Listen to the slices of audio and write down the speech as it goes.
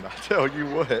I tell you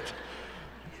what,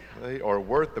 they are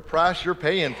worth the price you're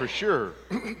paying for sure.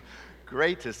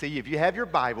 Great to see you. If you have your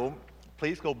Bible,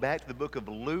 please go back to the book of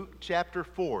Luke chapter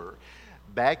 4.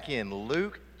 Back in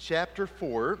Luke chapter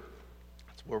 4,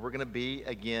 that's where we're going to be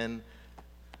again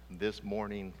this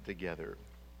morning together.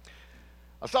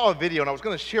 I saw a video and I was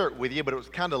going to share it with you, but it was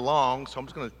kind of long, so I'm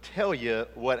just going to tell you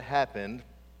what happened.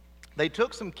 They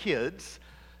took some kids,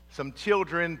 some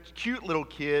children, cute little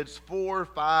kids, 4,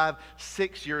 5,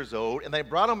 6 years old, and they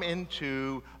brought them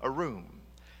into a room.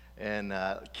 And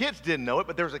kids didn't know it,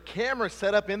 but there was a camera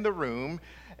set up in the room,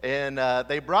 and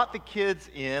they brought the kids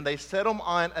in. They set them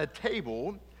on a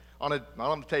table, not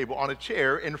on the table, on a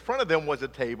chair. In front of them was a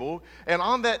table, and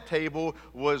on that table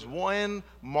was one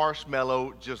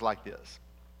marshmallow just like this.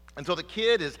 And so the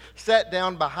kid is sat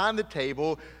down behind the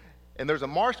table, and there's a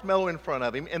marshmallow in front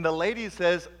of him, and the lady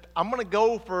says, I'm going to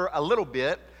go for a little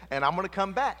bit, and I'm going to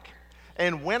come back.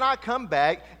 And when I come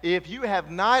back, if you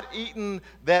have not eaten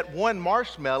that one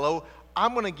marshmallow,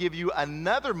 I'm going to give you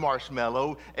another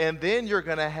marshmallow, and then you're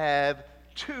going to have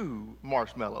 2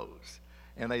 marshmallows.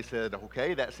 And they said,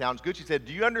 okay, that sounds good. She said,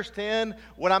 do you understand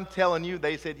what I'm telling you?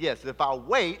 They said, yes. If I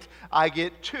wait, I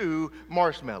get 2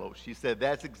 marshmallows. She said,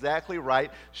 that's exactly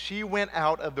right. She went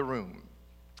out of the room.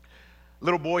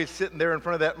 Little boy's sitting there in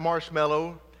front of that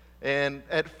marshmallow. And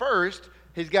at first,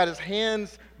 he's got his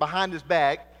hands behind his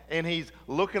back, and he's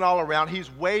looking all around.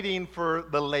 He's waiting for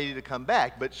the lady to come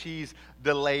back, but she's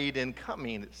delayed in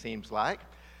coming, it seems like.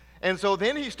 And so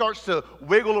then he starts to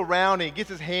wiggle around, and he gets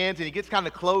his hands, and he gets kind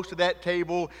of close to that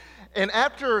table. And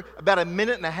after about a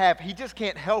minute and a half, he just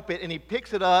can't help it, and he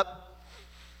picks it up,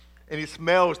 and he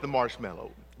smells the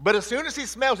marshmallow. But as soon as he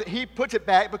smells it, he puts it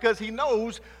back because he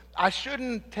knows I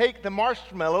shouldn't take the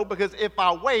marshmallow because if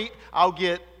I wait, I'll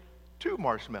get 2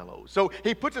 marshmallows. So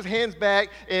he puts his hands back,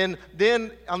 and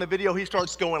then on the video he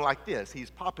starts going like this. He's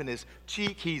popping his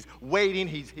cheek, he's waiting,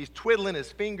 he's twiddling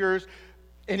his fingers,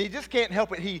 and he just can't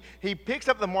help it. He picks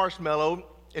up the marshmallow,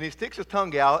 and he sticks his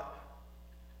tongue out,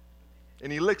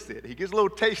 and he licks it. He gets a little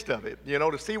taste of it,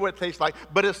 to see what it tastes like.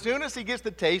 But as soon as he gets the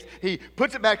taste, he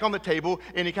puts it back on the table,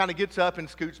 and he kind of gets up and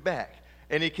scoots back,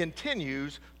 and he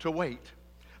continues to wait.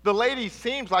 The lady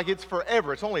seems like it's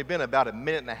forever. It's only been about a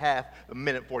minute and a half, a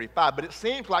minute 45, but it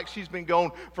seems like she's been gone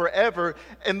forever.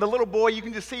 And the little boy, you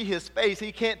can just see his face.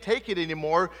 He can't take it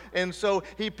anymore. And so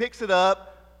he picks it up,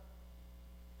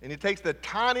 and he takes the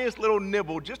tiniest little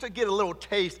nibble just to get a little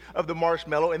taste of the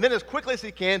marshmallow. And then as quickly as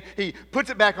he can, he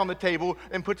puts it back on the table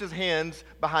and puts his hands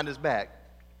behind his back.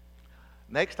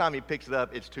 Next time he picks it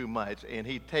up, it's too much. And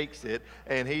he takes it,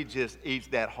 and he just eats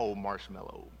that whole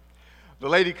marshmallow. The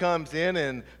lady comes in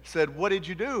and said, what did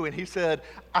you do? And he said,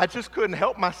 I just couldn't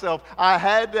help myself. I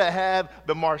had to have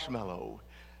the marshmallow.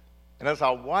 And as I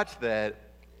watched that,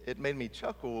 it made me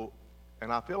chuckle,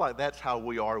 and I feel like that's how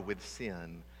we are with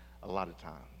sin a lot of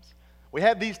times. We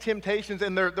have these temptations,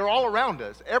 and they're all around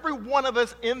us. Every one of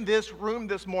us in this room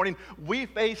this morning, we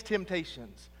face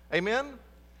temptations. Amen?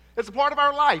 It's a part of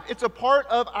our life. It's a part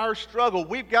of our struggle.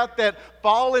 We've got that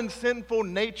fallen, sinful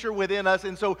nature within us,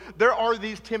 and so there are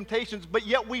these temptations, but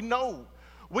yet we know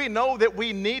that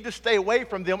we need to stay away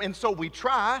from them, and so we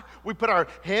try. We put our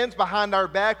hands behind our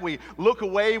back. We look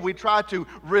away. We try to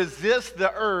resist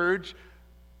the urge,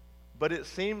 but it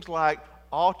seems like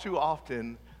all too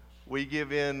often we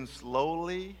give in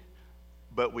slowly,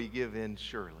 but we give in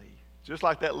surely. Just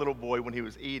like that little boy when he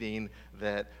was eating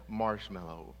that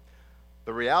marshmallow.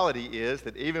 The reality is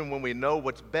that even when we know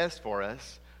what's best for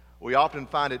us, we often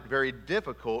find it very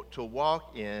difficult to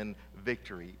walk in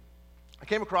victory. I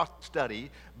came across a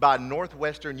study by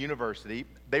Northwestern University.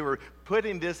 They were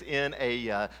putting this in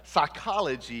a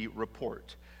psychology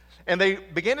report. And they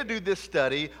began to do this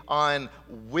study on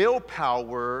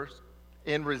willpower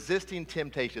in resisting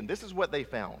temptation. This is what they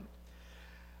found.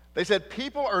 They said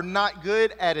people are not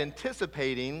good at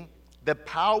anticipating the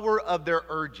power of their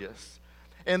urges.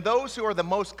 And those who are the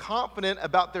most confident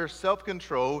about their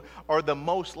self-control are the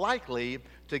most likely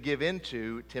to give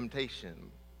into temptation.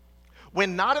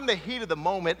 When not in the heat of the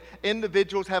moment,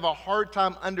 individuals have a hard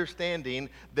time understanding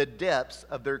the depths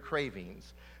of their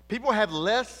cravings. People have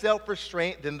less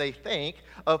self-restraint than they think,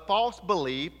 a false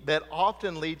belief that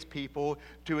often leads people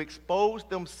to expose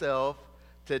themselves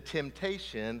to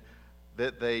temptation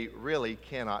that they really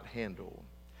cannot handle.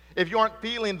 If you aren't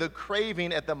feeling the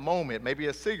craving at the moment, maybe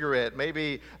a cigarette,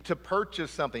 maybe to purchase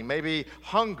something, maybe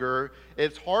hunger,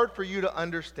 it's hard for you to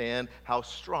understand how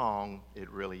strong it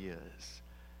really is.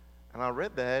 And I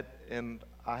read that and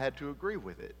I had to agree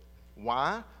with it.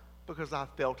 Why? Because I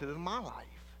felt it in my life.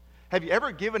 Have you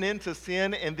ever given in to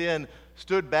sin and then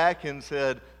stood back and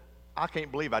said, I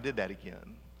can't believe I did that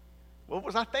again? What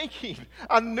was I thinking?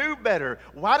 I knew better.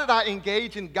 Why did I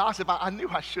engage in gossip? I knew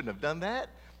I shouldn't have done that.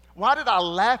 Why did I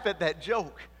laugh at that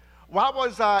joke? Why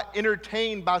was I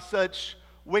entertained by such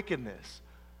wickedness?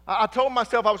 I told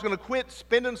myself I was going to quit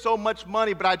spending so much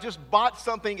money, but I just bought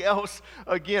something else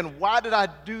again. Why did I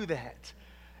do that?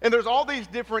 And there's all these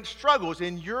different struggles,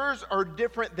 and yours are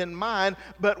different than mine,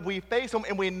 but we face them,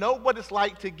 and we know what it's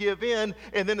like to give in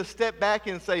and then to step back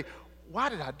and say, why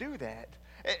did I do that?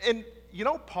 And you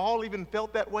know, Paul even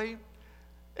felt that way.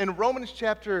 In Romans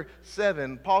chapter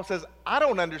 7, Paul says, I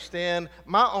don't understand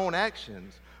my own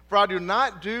actions, for I do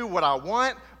not do what I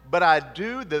want, but I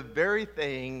do the very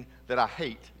thing that I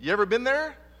hate. You ever been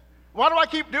there? Why do I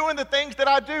keep doing the things that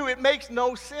I do? It makes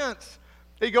no sense.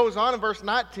 He goes on in verse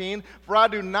 19, for I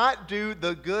do not do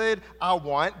the good I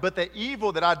want, but the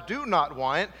evil that I do not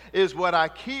want is what I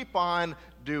keep on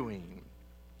doing.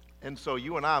 And so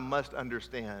you and I must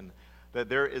understand that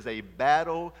there is a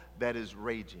battle that is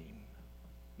raging.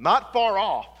 Not far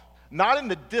off, not in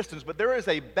the distance, but there is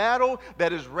a battle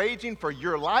that is raging for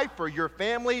your life, for your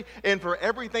family, and for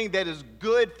everything that is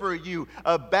good for you.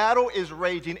 A battle is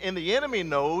raging, and the enemy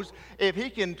knows if he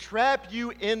can trap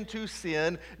you into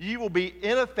sin, you will be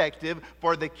ineffective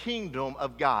for the kingdom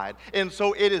of God. And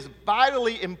so it is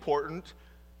vitally important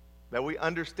that we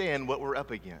understand what we're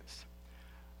up against.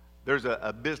 There's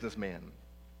a businessman,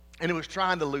 and he was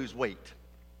trying to lose weight.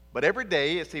 But every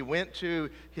day as he went to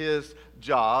his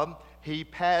job, he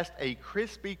passed a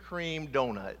Krispy Kreme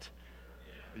donut.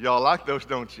 Y'all like those,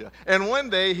 don't you? And one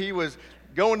day he was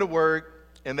going to work,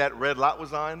 and that red light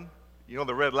was on. You know,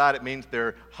 the red light, it means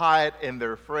they're hot and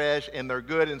they're fresh and they're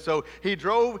good. And so he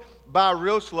drove by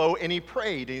real slow, and he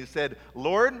prayed. And he said,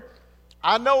 Lord,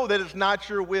 I know that it's not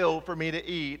your will for me to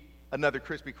eat another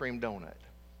Krispy Kreme donut.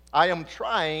 I am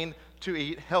trying to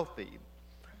eat healthy.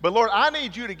 But Lord, I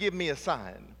need you to give me a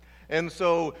sign. And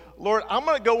so, Lord, I'm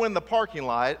going to go in the parking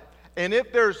lot, and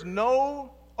if there's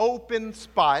no open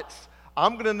spots,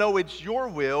 I'm going to know it's your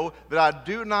will that I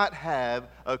do not have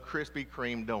a Krispy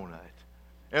Kreme donut.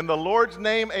 In the Lord's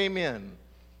name, amen.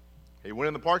 He went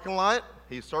in the parking lot.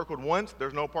 He circled once.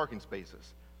 There's no parking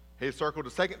spaces. He circled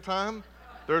a second time.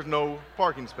 There's no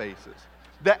parking spaces.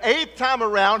 The 8th time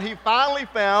around, he finally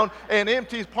found an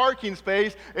empty parking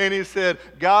space, and he said,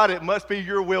 God, it must be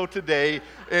your will today.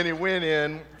 And he went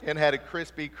in and had a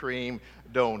Krispy Kreme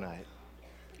donut.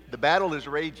 The battle is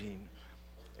raging,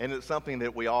 and it's something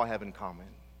that we all have in common.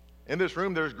 In this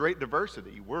room, there's great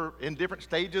diversity. We're in different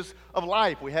stages of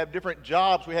life. We have different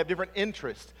jobs. We have different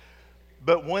interests.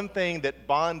 But one thing that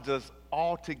bonds us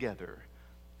all together,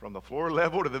 from the floor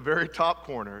level to the very top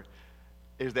corner,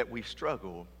 is that we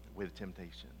struggle with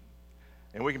temptation.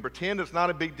 And we can pretend it's not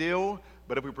a big deal,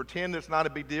 but if we pretend it's not a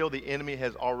big deal, the enemy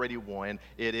has already won.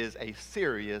 It is a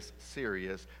serious,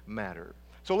 serious matter.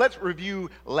 So let's review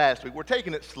last week. We're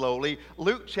taking it slowly.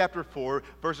 Luke chapter 4,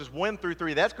 verses 1 through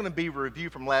 3. That's going to be a review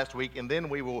from last week, and then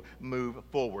we will move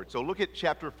forward. So look at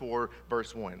chapter 4,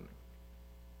 verse 1.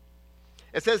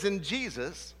 It says, "And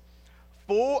Jesus,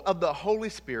 full of the Holy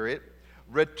Spirit,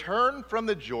 returned from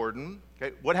the Jordan."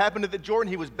 Okay, what happened at the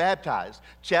Jordan? He was baptized.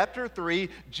 Chapter 3,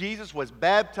 Jesus was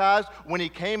baptized. When he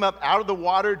came up out of the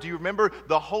water, do you remember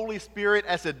the Holy Spirit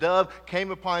as a dove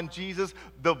came upon Jesus?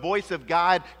 The voice of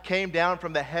God came down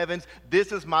from the heavens.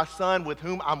 This is my son with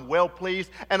whom I'm well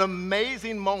pleased. An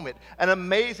amazing moment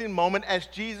as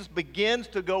Jesus begins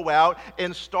to go out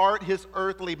and start his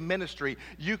earthly ministry.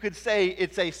 You could say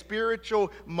it's a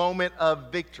spiritual moment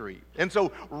of victory. And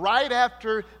so right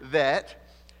after that,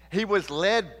 he was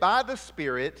led by the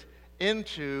Spirit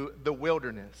into the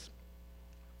wilderness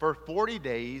for 40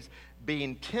 days,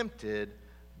 being tempted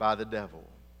by the devil.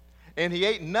 And he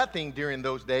ate nothing during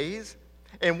those days.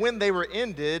 And when they were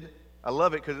ended, I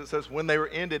love it because it says when they were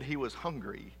ended, he was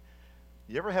hungry.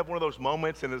 You ever have one of those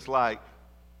moments and it's like,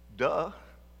 duh.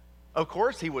 Of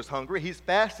course he was hungry. He's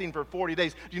fasting for 40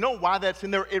 days. Do you know why that's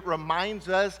in there? It reminds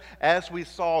us, as we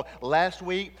saw last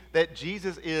week, that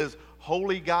Jesus is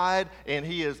holy God and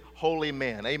he is holy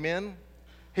man. Amen?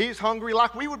 He's hungry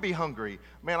like we would be hungry.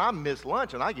 Man, I miss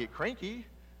lunch and I get cranky.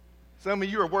 Some of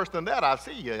you are worse than that. I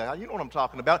see you. You know what I'm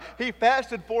talking about. He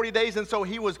fasted 40 days, and so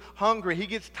he was hungry. He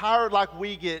gets tired like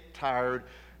we get tired.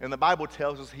 And the Bible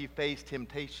tells us he faced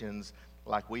temptations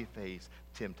like we face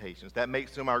temptations. That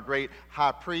makes him our great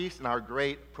high priest and our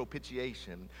great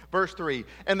propitiation. Verse 3,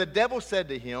 "And the devil said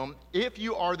to him, if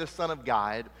you are the Son of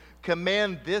God,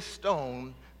 command this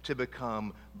stone to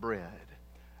become bread."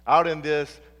 Out in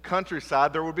this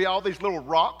countryside, there would be all these little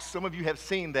rocks. Some of you have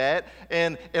seen that.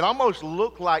 And it almost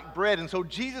looked like bread. And so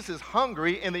Jesus is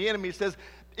hungry, and the enemy says,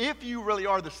 if you really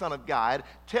are the Son of God,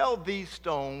 tell these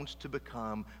stones to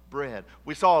become bread.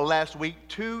 We saw last week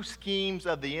 2 schemes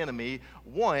of the enemy.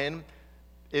 One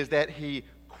is that he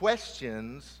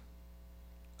questions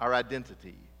our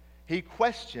identity. He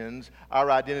questions our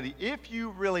identity. If you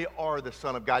really are the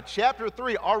Son of God, chapter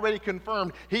 3 already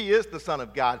confirmed he is the Son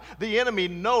of God. The enemy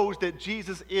knows that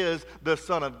Jesus is the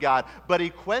Son of God, but he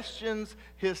questions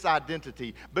his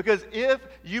identity. Because if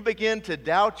you begin to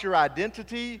doubt your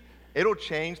identity, it'll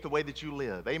change the way that you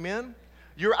live. Amen?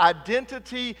 Your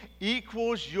identity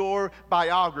equals your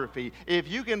biography. If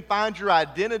you can find your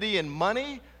identity in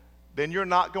money, then you're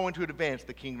not going to advance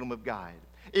the kingdom of God.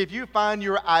 If you find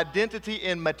your identity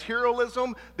in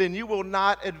materialism, then you will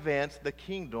not advance the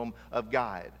kingdom of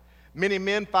God. Many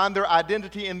men find their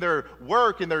identity in their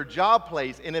work, in their job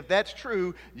place, and if that's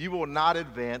true, you will not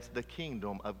advance the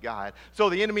kingdom of God. So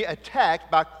the enemy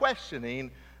attacked by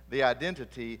questioning the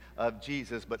identity of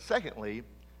Jesus. But secondly,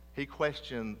 he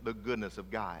questioned the goodness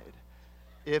of God.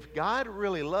 If God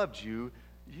really loved you,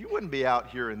 you wouldn't be out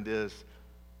here in this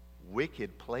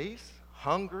wicked place,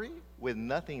 hungry, with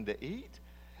nothing to eat.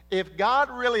 If God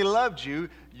really loved you,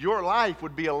 your life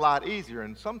would be a lot easier.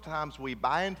 And sometimes we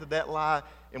buy into that lie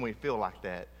and we feel like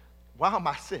that. Why am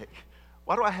I sick?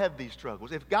 Why do I have these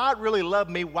struggles? If God really loved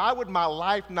me, why would my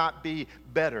life not be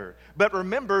better? But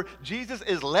remember, Jesus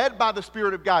is led by the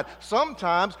Spirit of God.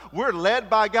 Sometimes we're led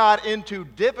by God into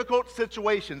difficult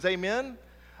situations. Amen?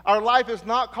 Our life is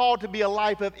not called to be a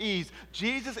life of ease.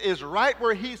 Jesus is right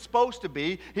where he's supposed to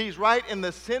be. He's right in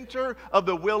the center of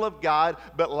the will of God,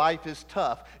 but life is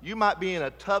tough. You might be in a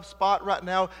tough spot right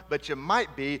now, but you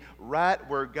might be right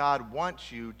where God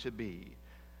wants you to be.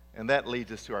 And that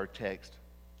leads us to our text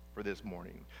for this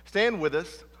morning. Stand with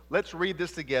us. Let's read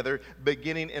this together,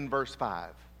 beginning in verse 5.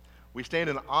 We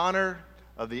stand in honor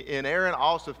of the inerrant,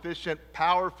 all-sufficient,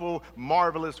 powerful,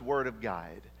 marvelous Word of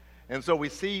God. And so we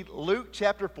see Luke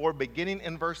chapter 4, beginning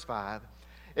in verse 5.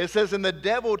 It says, "And the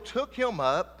devil took him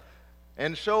up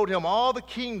and showed him all the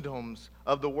kingdoms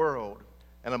of the world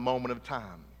in a moment of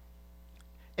time,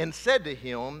 and said to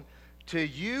him, 'To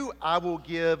you I will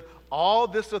give all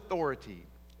this authority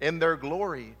and their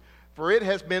glory, for it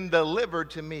has been delivered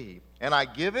to me, and I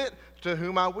give it to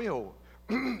whom I will.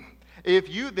 If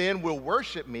you then will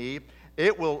worship me,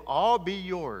 it will all be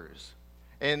yours.'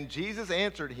 And Jesus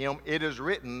answered him, 'It is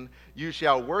written, you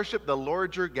shall worship the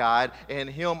Lord your God, and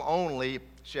him only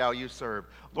shall you serve.'"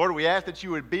 Lord, we ask that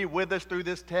you would be with us through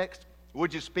this text.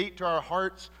 Would you speak to our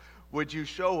hearts? Would you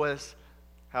show us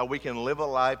how we can live a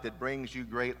life that brings you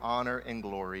great honor and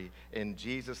glory? In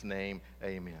Jesus' name,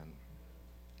 amen.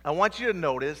 I want you to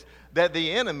notice that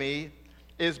the enemy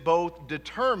is both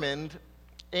determined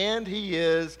and he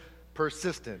is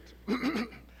persistent.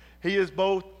 He is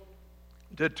both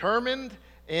determined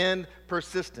and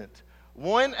persistent.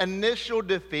 One initial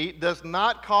defeat does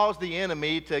not cause the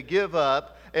enemy to give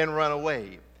up and run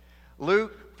away.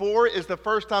 Luke 4 is the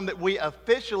first time that we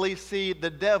officially see the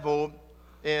devil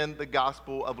in the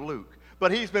Gospel of Luke.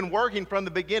 But he's been working from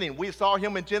the beginning. We saw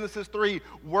him in Genesis 3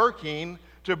 working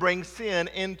to bring sin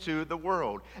into the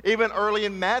world. Even early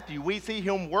in Matthew, we see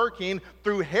him working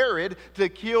through Herod to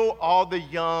kill all the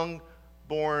young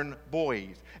born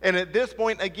boys. And at this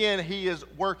point, again, he is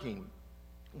working.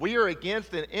 We are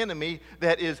against an enemy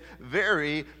that is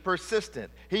very persistent.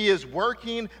 He is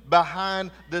working behind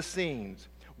the scenes.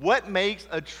 What makes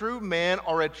a true man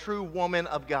or a true woman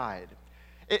of God?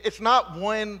 It's not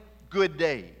one good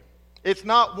day. It's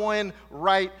not one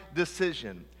right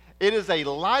decision. It is a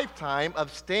lifetime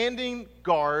of standing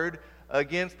guard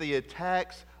against the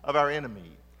attacks of our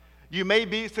enemy. You may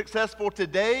be successful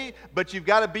today, but you've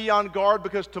got to be on guard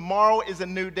because tomorrow is a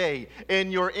new day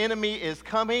and your enemy is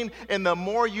coming. And the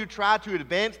more you try to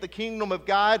advance the kingdom of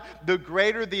God, the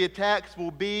greater the attacks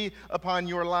will be upon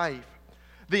your life.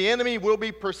 The enemy will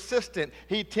be persistent.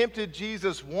 He tempted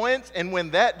Jesus once, and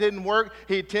when that didn't work,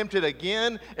 he tempted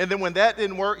again. And then when that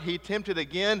didn't work, he tempted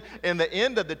again. And the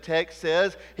end of the text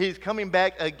says he's coming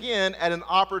back again at an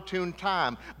opportune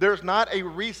time. There's not a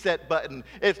reset button.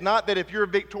 It's not that if you're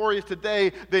victorious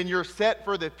today, then you're set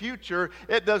for the future.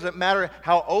 It doesn't matter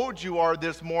how old you are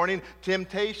this morning.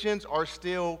 Temptations are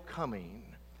still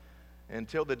coming.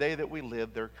 Until the day that we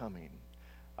live, they're coming.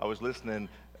 I was listening.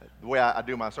 The way I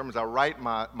do my sermons, I write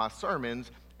my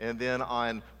sermons, and then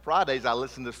on Fridays I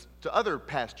listen to other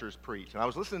pastors preach. And I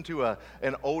was listening to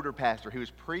an older pastor who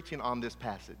was preaching on this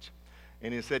passage.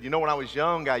 And he said, when I was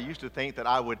young, I used to think that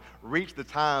I would reach the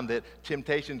time that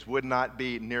temptations would not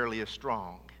be nearly as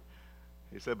strong.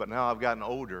 He said, but now I've gotten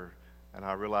older, and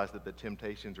I realize that the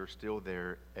temptations are still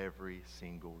there every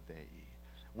single day.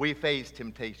 We face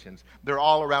temptations. They're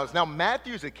all around us. Now,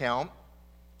 Matthew's account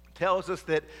tells us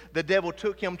that the devil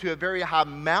took him to a very high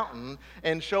mountain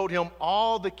and showed him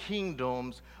all the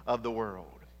kingdoms of the world.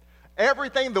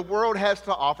 Everything the world has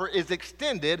to offer is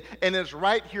extended and is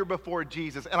right here before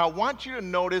Jesus. And I want you to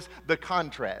notice the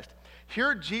contrast.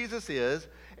 Here Jesus is,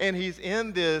 and he's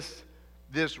in this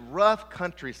rough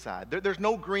countryside. There's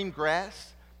no green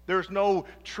grass. There's no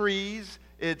trees.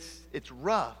 It's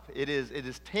rough. It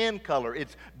is tan color.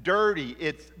 It's dirty.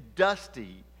 It's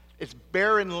dusty. It's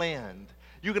barren land.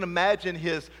 You can imagine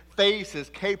his face is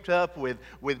caked up with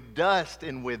dust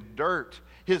and with dirt.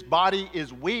 His body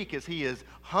is weak as he is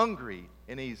hungry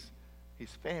and he's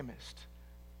famished.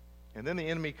 And then the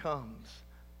enemy comes.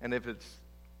 And if it's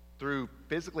through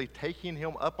physically taking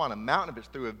him up on a mountain, if it's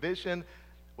through a vision,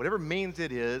 whatever means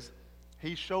it is,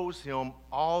 he shows him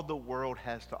all the world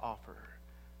has to offer.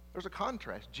 There's a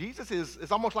contrast. Jesus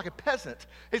is almost like a peasant.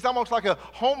 He's almost like a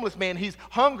homeless man. He's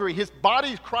hungry. His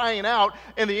body's crying out,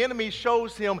 and the enemy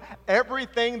shows him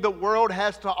everything the world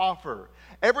has to offer.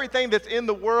 Everything that's in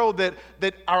the world that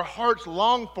our hearts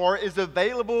long for is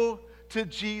available to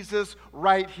Jesus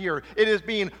right here. It is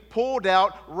being pulled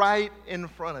out right in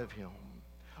front of him.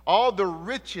 All the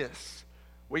riches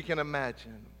we can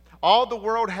imagine. All the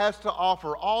world has to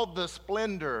offer, all the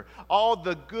splendor, all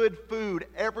the good food,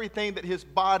 everything that his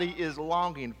body is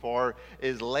longing for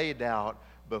is laid out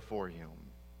before him.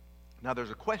 Now there's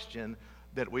a question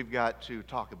that we've got to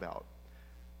talk about.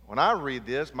 When I read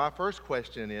this, my first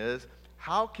question is,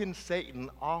 how can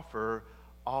Satan offer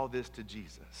all this to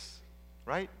Jesus?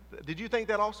 Right? Did you think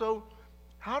that also?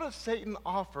 How does Satan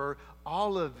offer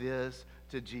all of this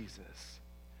to Jesus?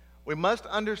 We must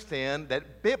understand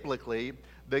that biblically,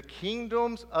 the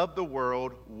kingdoms of the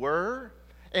world were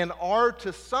and are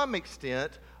to some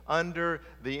extent under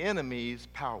the enemy's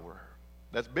power.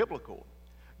 That's biblical.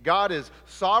 God is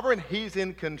sovereign. He's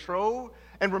in control.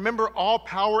 And remember, all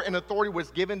power and authority was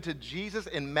given to Jesus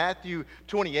in Matthew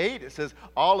 28. It says,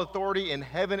 all authority in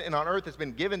heaven and on earth has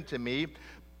been given to me.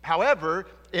 However,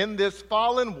 in this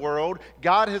fallen world,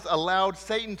 God has allowed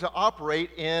Satan to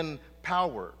operate in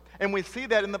power. And we see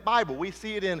that in the Bible. We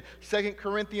see it in 2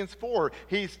 Corinthians 4.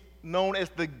 He's known as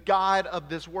the God of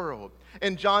this world.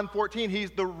 In John 14,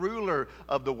 he's the ruler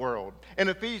of the world. In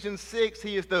Ephesians 6,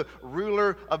 he is the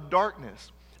ruler of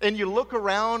darkness. And you look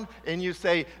around and you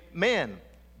say, man,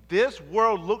 this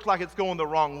world looks like it's going the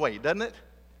wrong way, doesn't it?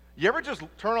 You ever just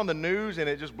turn on the news and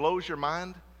it just blows your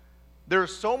mind?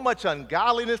 There's so much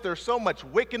ungodliness. There's so much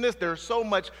wickedness. There's so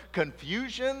much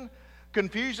confusion.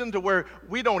 Confusion to where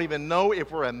we don't even know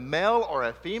if we're a male or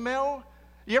a female.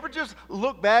 You ever just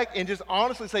look back and just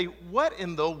honestly say, what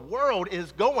in the world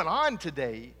is going on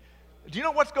today? Do you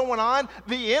know what's going on?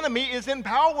 The enemy is in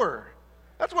power.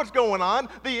 That's what's going on.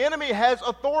 The enemy has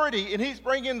authority, and he's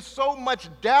bringing so much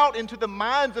doubt into the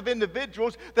minds of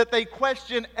individuals that they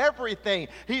question everything.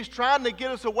 He's trying to get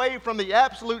us away from the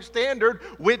absolute standard,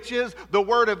 which is the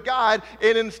Word of God,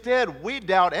 and instead we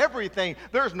doubt everything.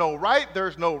 There's no right,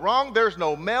 there's no wrong, there's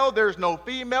no male, there's no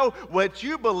female. What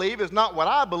you believe is not what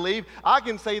I believe. I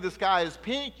can say the sky is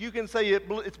pink, you can say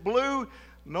it's blue.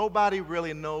 Nobody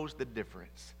really knows the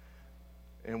difference.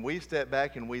 And we step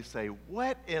back and we say,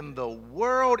 what in the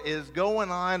world is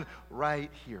going on right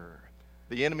here?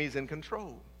 The enemy's in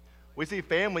control. We see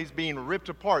families being ripped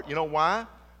apart. You know why?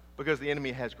 Because the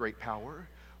enemy has great power.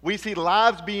 We see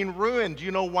lives being ruined.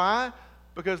 You know why?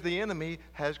 Because the enemy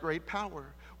has great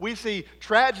power. We see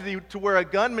tragedy to where a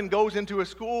gunman goes into a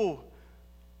school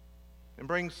and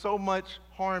brings so much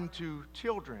harm to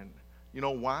children. You know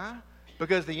why?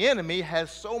 Because the enemy has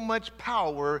so much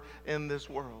power in this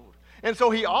world. And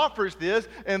so he offers this,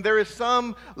 and there is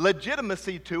some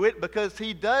legitimacy to it because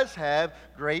he does have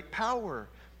great power.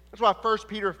 That's why 1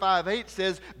 Peter 5:8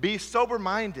 says, be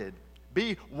sober-minded,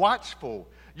 be watchful.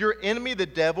 Your enemy, the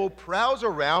devil, prowls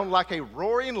around like a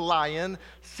roaring lion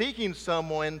seeking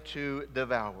someone to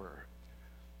devour.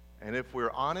 And if we're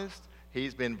honest,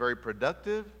 he's been very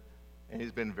productive and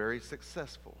he's been very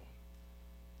successful.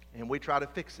 And we try to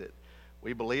fix it.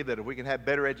 We believe that if we can have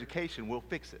better education, we'll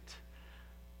fix it.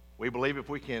 We believe if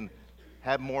we can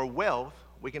have more wealth,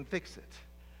 we can fix it.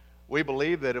 We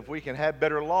believe that if we can have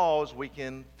better laws, we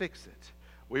can fix it.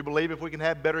 We believe if we can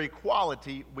have better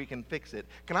equality, we can fix it.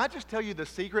 Can I just tell you the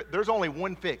secret? There's only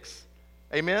one fix.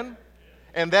 Amen?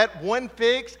 And that one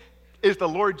fix is the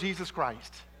Lord Jesus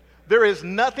Christ. There is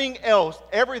nothing else.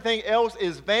 Everything else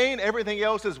is vain. Everything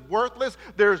else is worthless.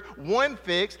 There's one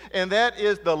fix, and that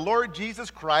is the Lord Jesus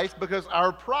Christ, because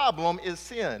our problem is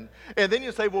sin. And then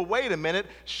you say, well, wait a minute.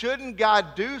 Shouldn't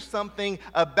God do something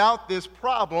about this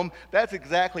problem? That's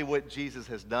exactly what Jesus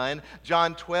has done.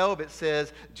 John 12, it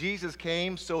says, Jesus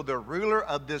came so the ruler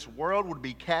of this world would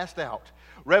be cast out.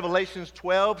 Revelations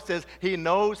 12 says he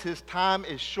knows his time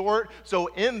is short, so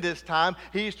in this time,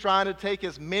 he's trying to take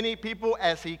as many people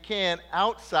as he can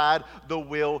outside the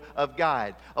will of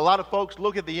God. A lot of folks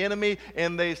look at the enemy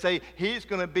and they say he's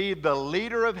going to be the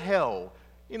leader of hell.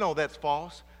 You know that's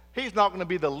false. He's not going to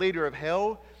be the leader of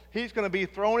hell. He's going to be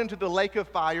thrown into the lake of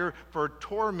fire for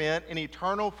torment and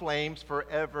eternal flames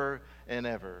forever and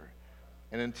ever.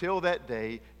 And until that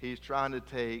day, he's trying to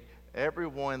take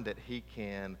everyone that he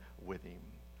can with him.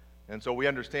 And so we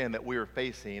understand that we are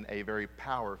facing a very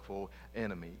powerful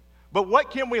enemy. But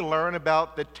what can we learn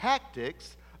about the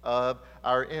tactics of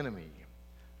our enemy?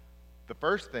 The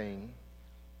first thing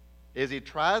is he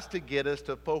tries to get us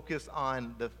to focus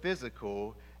on the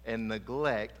physical and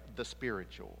neglect the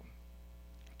spiritual.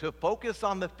 To focus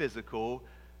on the physical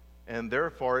and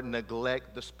therefore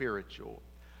neglect the spiritual.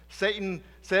 Satan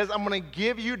says, I'm going to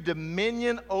give you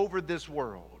dominion over this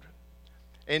world.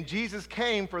 And Jesus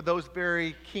came for those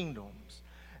very kingdoms.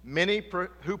 Many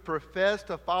who profess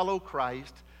to follow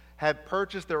Christ have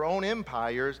purchased their own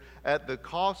empires at the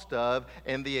cost of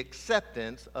and the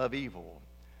acceptance of evil.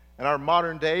 In our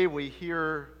modern day, we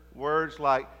hear words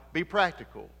like, be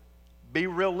practical, be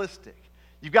realistic.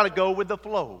 You've got to go with the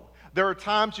flow. There are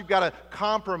times you've got to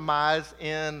compromise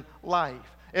in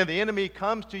life. And the enemy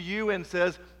comes to you and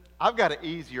says, I've got an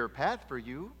easier path for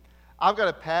you. I've got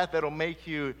a path that'll make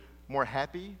you more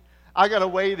happy. I've got a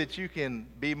way that you can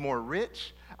be more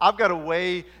rich. I've got a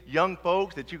way, young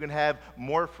folks, that you can have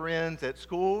more friends at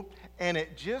school. And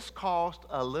it just costs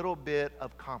a little bit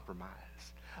of compromise.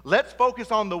 Let's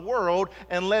focus on the world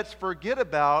and let's forget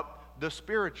about the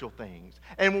spiritual things.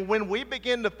 And when we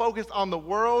begin to focus on the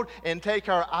world and take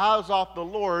our eyes off the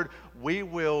Lord, we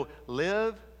will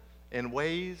live in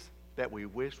ways that we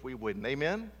wish we wouldn't.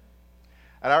 Amen?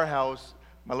 At our house,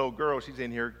 my little girl, she's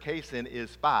in here, Kason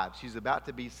is 5. She's about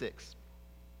to be 6.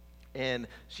 And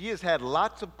she has had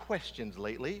lots of questions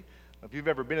lately. If you've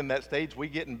ever been in that stage, we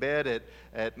get in bed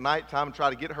at nighttime and try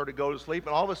to get her to go to sleep,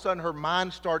 and all of a sudden her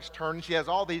mind starts turning. She has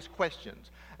all these questions.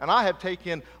 And I have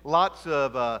taken lots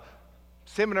of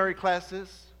seminary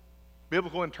classes,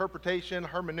 biblical interpretation,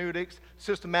 hermeneutics,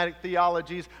 systematic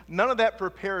theologies. None of that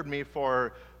prepared me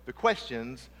for the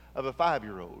questions of a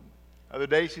 5-year-old. The other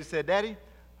day she said, Daddy,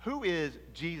 who is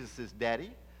Jesus' daddy?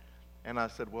 And I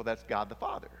said, well, that's God the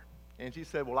Father. And she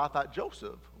said, well, I thought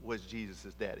Joseph was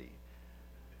Jesus' daddy.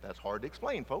 That's hard to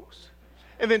explain, folks.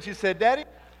 And then she said, Daddy,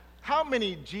 how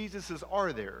many Jesuses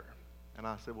are there? And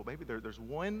I said, well, baby, there's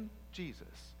one Jesus.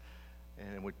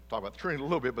 And we talk about the Trinity a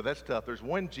little bit, but that's tough. There's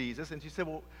one Jesus. And she said,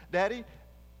 well, Daddy,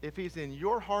 if he's in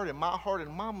your heart and my heart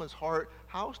and Mama's heart,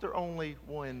 how's there only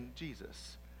one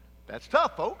Jesus? That's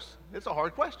tough, folks. It's a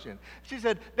hard question. She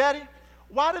said, Daddy,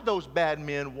 why did those bad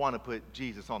men want to put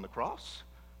Jesus on the cross?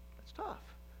 That's tough.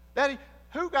 Daddy,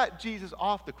 who got Jesus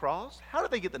off the cross? How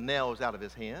did they get the nails out of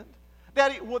his hand?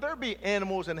 Daddy, will there be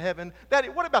animals in heaven? Daddy,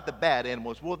 what about the bad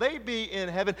animals? Will they be in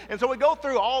heaven? And so we go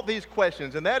through all these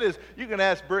questions, and that is, you can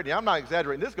ask Brittany. I'm not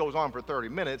exaggerating. This goes on for 30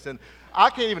 minutes, and I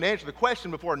can't even answer the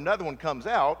question before another one comes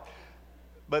out.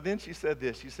 But then she said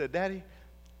this. She said, Daddy,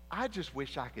 I just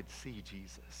wish I could see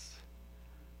Jesus.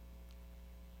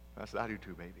 I said, I do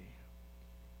too, baby.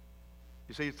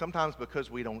 You see, sometimes because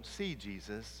we don't see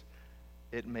Jesus,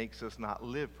 it makes us not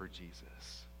live for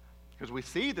Jesus. Because we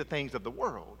see the things of the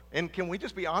world. And can we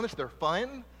just be honest, they're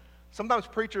fun? Sometimes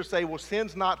preachers say, well,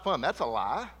 sin's not fun. That's a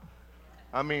lie.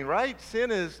 I mean, right?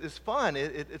 Sin is fun.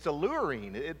 It's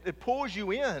alluring. It pulls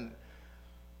you in.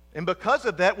 And because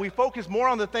of that, we focus more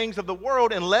on the things of the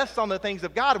world and less on the things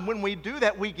of God. And when we do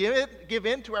that, we give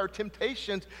in to our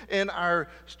temptations and our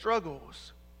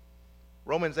struggles.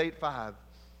 Romans 8:5.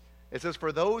 It says,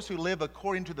 for those who live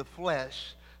according to the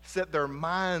flesh set their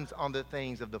minds on the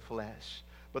things of the flesh.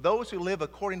 But those who live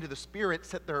according to the Spirit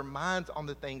set their minds on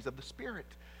the things of the Spirit.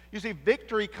 You see,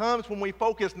 victory comes when we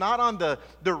focus not on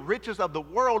the riches of the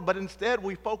world, but instead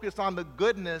we focus on the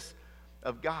goodness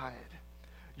of God.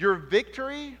 Your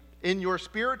victory in your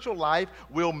spiritual life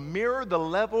will mirror the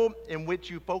level in which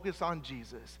you focus on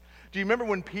Jesus. Do you remember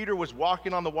when Peter was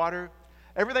walking on the water?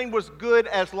 Everything was good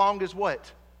as long as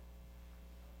what?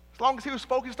 As long as he was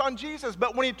focused on Jesus.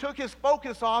 But when he took his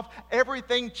focus off,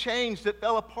 everything changed. It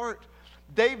fell apart.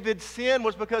 David's sin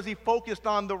was because he focused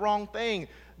on the wrong thing.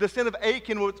 The sin of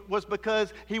Achan was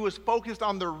because he was focused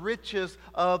on the riches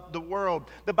of the world.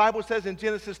 The Bible says in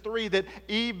Genesis 3 that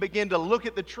Eve began to look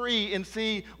at the tree and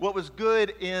see what was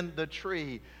good in the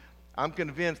tree. I'm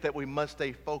convinced that we must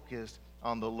stay focused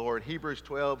on the Lord. Hebrews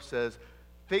 12 says,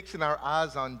 fixing our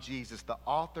eyes on Jesus, the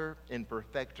author and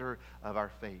perfecter of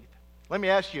our faith. Let me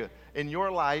ask you, in your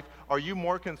life, are you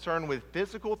more concerned with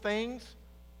physical things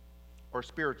or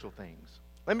spiritual things?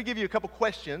 Let me give you a couple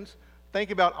questions.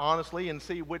 Think about honestly and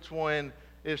see which one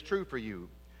is true for you.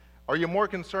 Are you more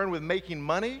concerned with making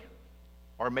money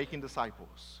or making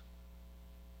disciples?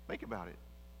 Think about it.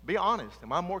 Be honest.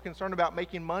 Am I more concerned about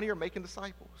making money or making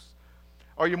disciples?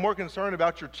 Are you more concerned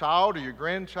about your child or your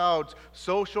grandchild's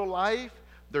social life,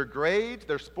 their grades,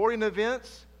 their sporting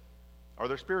events, or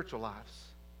their spiritual lives?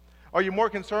 Are you more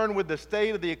concerned with the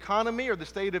state of the economy or the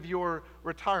state of your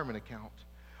retirement account?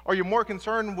 Are you more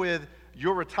concerned with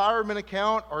your retirement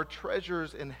account or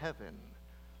treasures in heaven?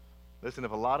 Listen,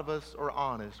 if a lot of us are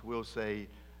honest, we'll say,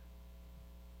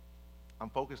 I'm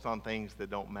focused on things that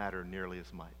don't matter nearly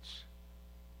as much.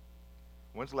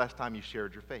 When's the last time you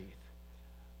shared your faith?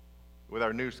 With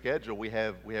our new schedule, we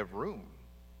have room.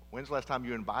 When's the last time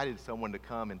you invited someone to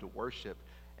come and to worship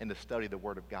and to study the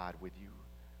Word of God with you?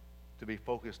 To be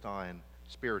focused on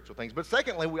spiritual things. But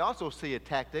secondly, we also see a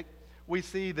tactic. We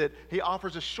see that he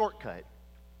offers a shortcut.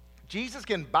 Jesus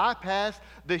can bypass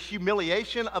the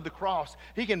humiliation of the cross.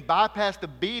 He can bypass the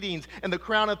beatings and the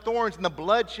crown of thorns and the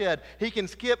bloodshed. He can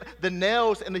skip the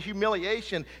nails and the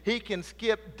humiliation. He can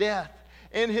skip death.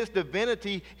 In his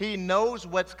divinity, he knows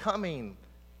what's coming.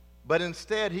 But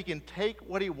instead, he can take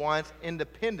what he wants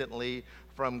independently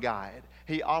from God.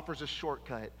 He offers a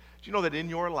shortcut. Do you know that in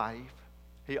your life,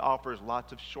 he offers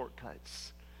lots of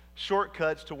shortcuts?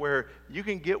 Shortcuts to where you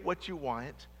can get what you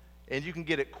want, and you can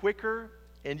get it quicker,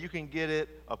 and you can get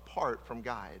it apart from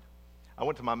God. I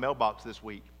went to my mailbox this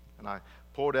week, and I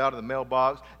pulled out of the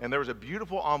mailbox, and there was a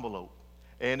beautiful envelope.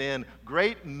 And in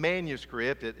great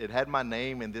manuscript, it had my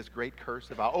name in this great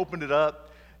cursive. I opened it up,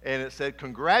 and it said,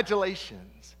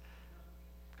 "Congratulations.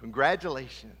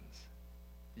 Congratulations.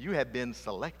 You have been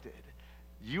selected.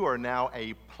 You are now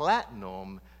a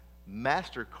platinum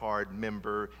MasterCard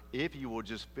member if you will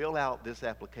just fill out this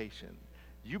application.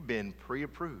 You've been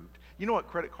pre-approved." You know what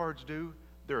credit cards do?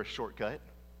 They're a shortcut.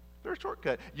 They're a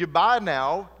shortcut. You buy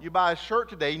now, you buy a shirt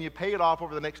today, and you pay it off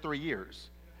over the next 3 years.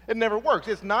 It never works.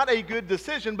 It's not a good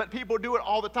decision, but people do it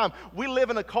all the time. We live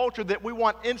in a culture that we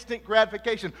want instant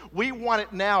gratification. We want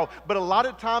it now. But a lot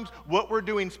of times, what we're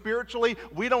doing spiritually,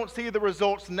 we don't see the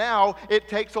results now. It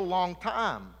takes a long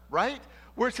time, right?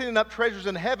 We're setting up treasures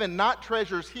in heaven, not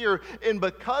treasures here. And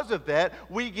because of that,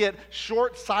 we get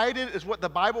short-sighted, is what the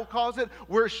Bible calls it.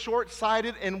 We're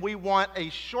short-sighted, and we want a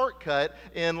shortcut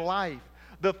in life.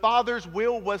 The Father's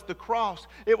will was the cross.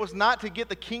 It was not to get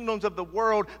the kingdoms of the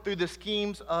world through the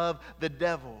schemes of the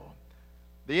devil.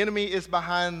 The enemy is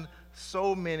behind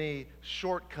so many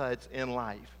shortcuts in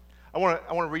life. I want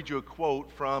to read you a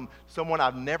quote from someone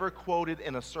I've never quoted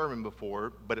in a sermon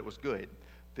before, but it was good.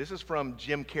 This is from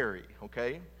Jim Carrey,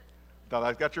 okay? Thought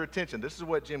I got your attention. This is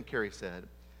what Jim Carrey said.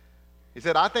 He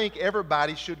said, "I think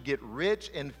everybody should get rich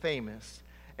and famous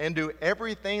and do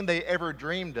everything they ever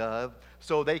dreamed of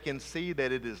so they can see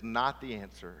that it is not the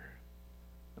answer."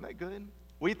 Isn't that good?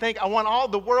 We think, I want all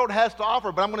the world has to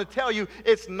offer, but I'm going to tell you,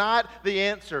 it's not the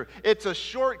answer. It's a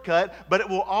shortcut, but it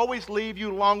will always leave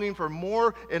you longing for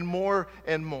more and more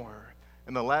and more.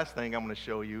 And the last thing I'm going to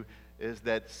show you is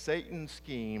that Satan's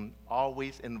scheme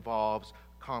always involves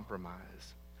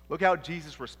compromise. Look how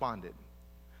Jesus responded.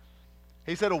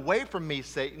 He said, "Away from me,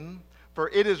 Satan, for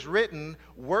it is written,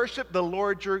 worship the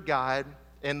Lord your God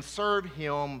and serve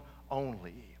him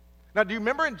only." Now, do you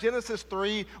remember in Genesis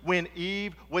 3 when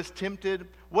Eve was tempted?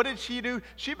 What did she do?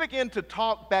 She began to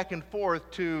talk back and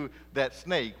forth to that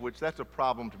snake, which that's a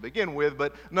problem to begin with,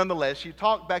 but nonetheless, she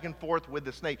talked back and forth with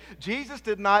the snake. Jesus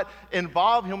did not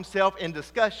involve himself in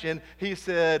discussion. He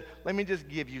said, let me just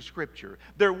give you scripture.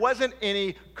 There wasn't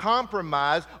any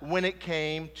compromise when it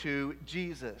came to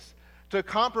Jesus. To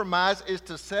compromise is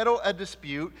to settle a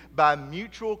dispute by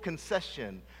mutual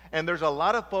concession. And there's a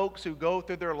lot of folks who go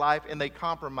through their life and they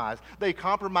compromise. They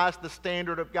compromise the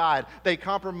standard of God. They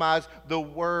compromise the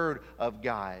Word of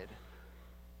God.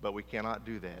 But we cannot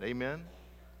do that. Amen?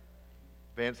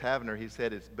 Vance Havner, he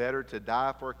said, it's better to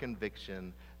die for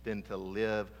conviction than to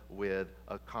live with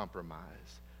a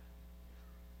compromise.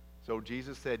 So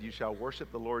Jesus said, you shall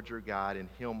worship the Lord your God, and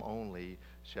him only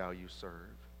shall you serve.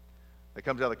 That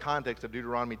comes out of the context of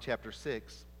Deuteronomy chapter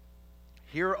 6.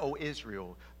 Hear, O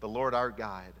Israel, the Lord our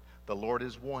God, the Lord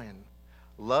is one.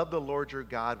 Love the Lord your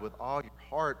God with all your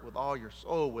heart, with all your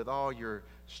soul, with all your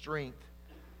strength.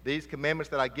 These commandments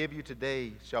that I give you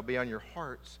today shall be on your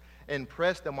hearts.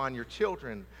 Impress them on your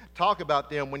children. Talk about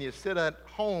them when you sit at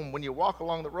home, when you walk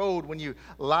along the road, when you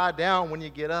lie down, when you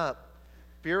get up.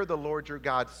 Fear the Lord your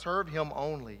God. Serve him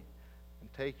only,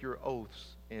 and take your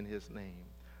oaths in his name.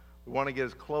 We want to get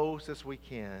as close as we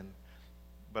can,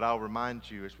 but I'll remind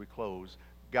you as we close,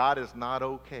 God is not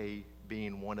okay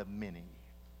being one of many.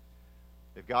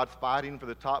 If God's fighting for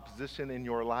the top position in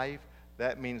your life,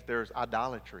 that means there's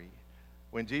idolatry.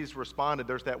 When Jesus responded,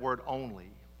 there's that word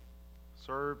only.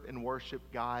 Serve and worship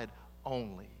God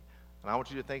only. And I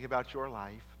want you to think about your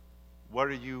life. What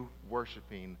are you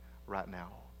worshiping right now?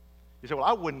 You say, well,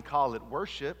 I wouldn't call it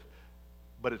worship,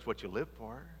 but it's what you live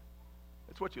for.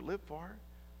 It's what you live for.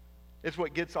 It's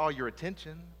what gets all your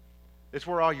attention. It's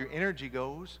where all your energy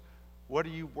goes. What are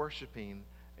you worshiping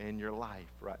in your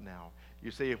life right now?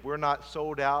 You see, if we're not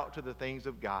sold out to the things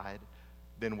of God,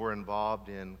 then we're involved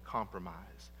in compromise.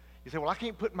 You say, well, I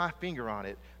can't put my finger on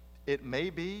it. It may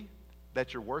be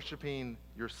that you're worshiping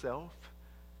yourself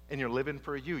and you're living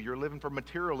for you. You're living for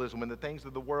materialism and the things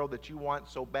of the world that you want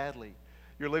so badly.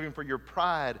 You're living for your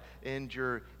pride and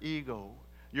your ego.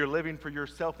 You're living for your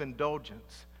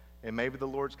self-indulgence. And maybe the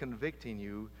Lord's convicting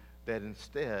you that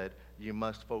instead you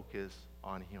must focus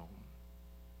on Him.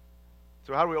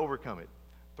 So how do we overcome it?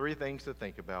 3 things to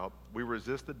think about. We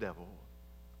resist the devil.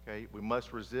 Okay? We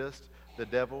must resist the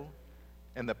devil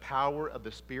and the power of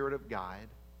the Spirit of God.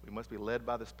 We must be led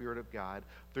by the Spirit of God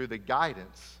through the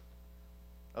guidance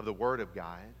of the Word of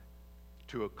God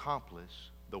to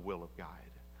accomplish the will of God.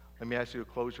 Let me ask you to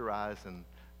close your eyes and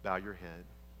bow your head.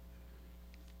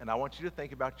 And I want you to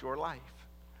think about your life.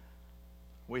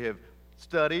 We have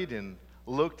studied and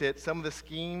looked at some of the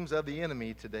schemes of the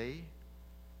enemy today.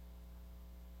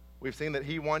 We've seen that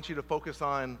he wants you to focus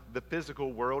on the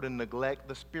physical world and neglect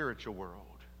the spiritual world.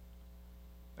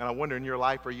 And I wonder, in your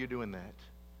life, are you doing that?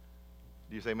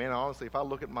 Do you say, man, honestly, if I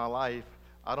look at my life,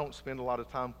 I don't spend a lot of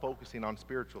time focusing on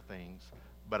spiritual things,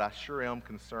 but I sure am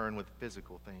concerned with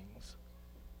physical things.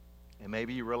 And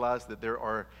maybe you realize that there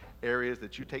are areas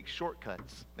that you take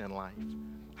shortcuts in life.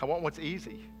 I want what's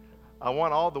easy. I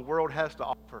want all the world has to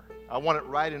offer. I want it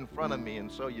right in front of me,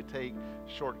 and so you take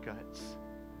shortcuts.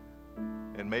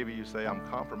 And maybe you say, I'm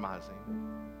compromising.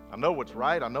 I know what's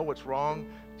right. I know what's wrong.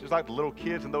 Just like the little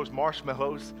kids and those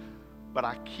marshmallows. But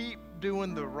I keep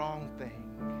doing the wrong thing.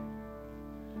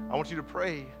 I want you to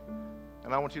pray.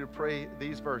 And I want you to pray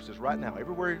these verses right now.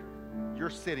 Everywhere you're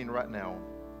sitting right now,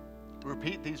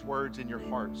 repeat these words in your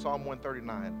heart. Psalm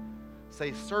 139.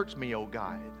 Say, search me, O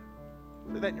God.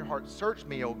 Say that in your heart. Search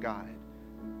me, O God,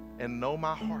 and know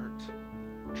my heart.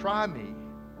 Try me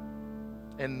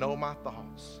and know my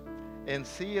thoughts. And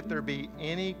see if there be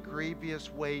any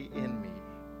grievous way in me,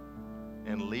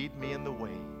 and lead me in the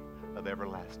way of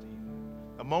everlasting.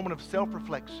 A moment of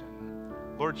self-reflection.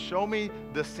 Lord, show me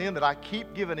the sin that I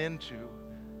keep giving into,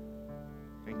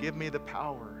 and give me the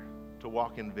power to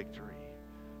walk in victory.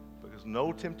 Because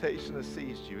no temptation has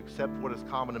seized you except what is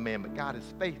common to man. But God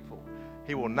is faithful.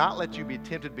 He will not let you be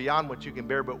tempted beyond what you can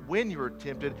bear. But when you are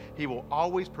tempted, He will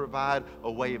always provide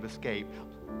a way of escape.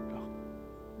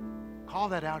 Call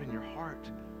that out in your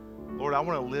heart. Lord, I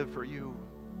want to live for you.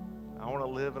 I want to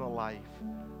live in a life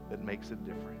that makes a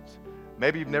difference.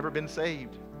 Maybe you've never been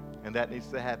saved, and that needs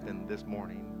to happen this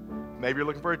morning. Maybe you're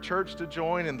looking for a church to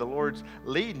join, and the Lord's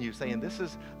leading you, saying, this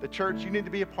is the church you need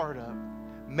to be a part of.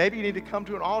 Maybe you need to come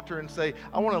to an altar and say,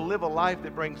 I want to live a life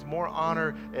that brings more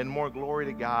honor and more glory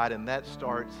to God, and that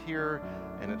starts here,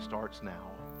 and it starts now.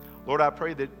 Lord, I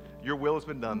pray that your will has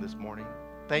been done this morning.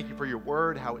 Thank you for your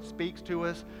word, how it speaks to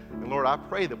us. And Lord, I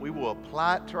pray that we will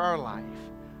apply it to our life,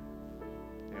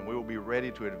 and we will be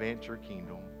ready to advance your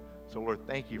kingdom. So Lord,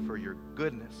 thank you for your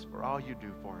goodness, for all you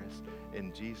do for us.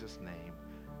 In Jesus' name,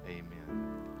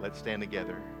 amen. Let's stand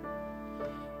together.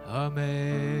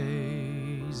 Amazing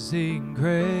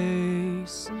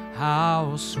grace,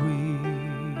 how sweet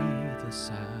the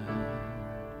sound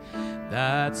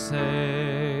that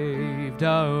saved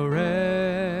a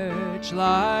wretch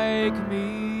like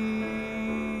me.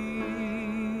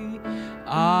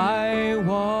 I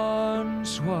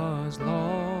once was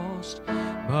lost,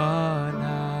 but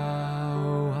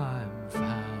now I'm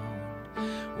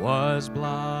found, was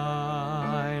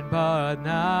blind, but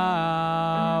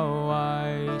now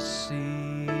I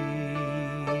see.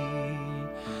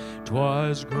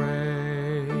 'Twas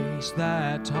grace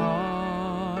that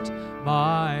taught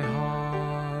my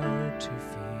heart to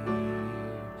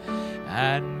fear,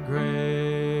 and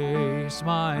grace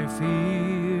my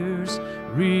fears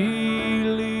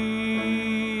relieved.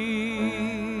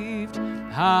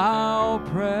 How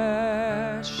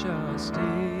precious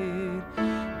did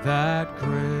that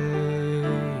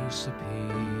grace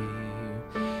appear,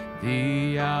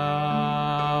 the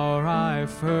hour I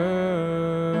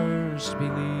first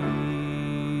believed.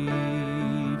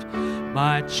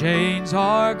 My chains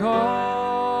are gone,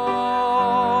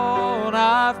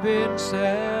 I've been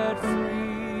set free.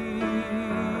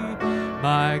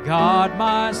 My God,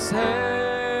 my Savior,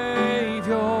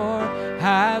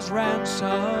 has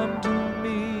ransomed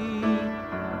me.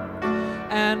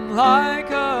 and like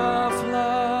a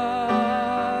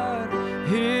flood,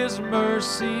 His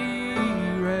mercy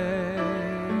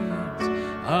reigns,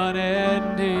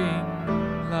 unending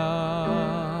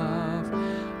love,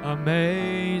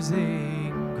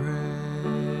 amazing grace.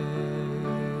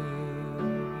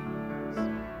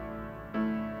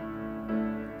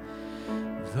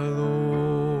 The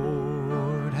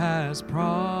Lord has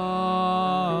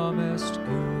promised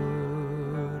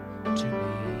good to me.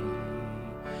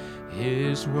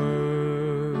 His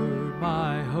word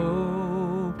my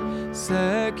hope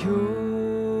secures.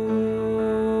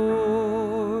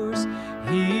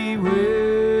 He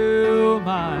will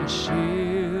my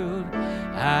shield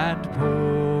and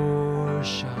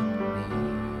portion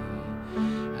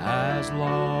be, as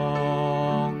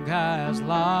long as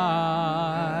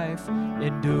life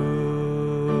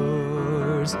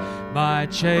endures. My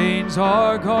chains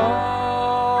are gone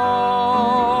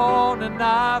and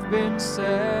I've been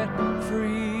set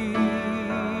free.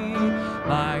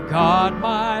 My God,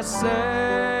 my Savior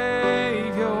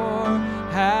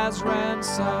has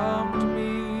ransomed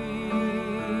me,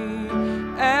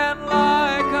 and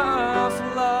like a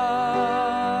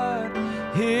flood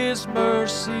His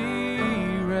mercy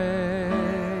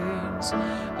reigns,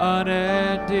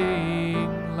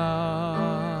 unending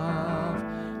love,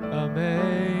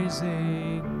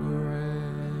 amazing grace.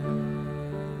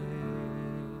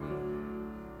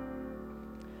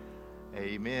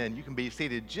 Amen. You can be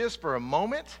seated just for a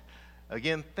moment.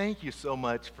 Again, thank you so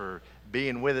much for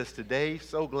being with us today.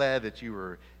 So glad that you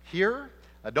were here.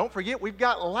 Don't forget, we've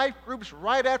got life groups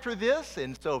right after this,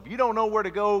 and so if you don't know where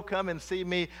to go, come and see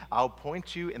me. I'll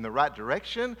point you in the right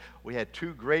direction. We had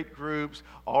 2 great groups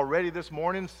already this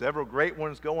morning, several great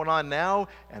ones going on now,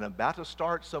 and about to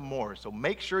start some more. So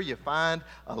make sure you find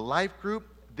a life group.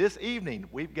 This evening,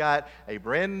 we've got a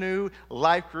brand new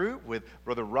life group with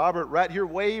Brother Robert right here,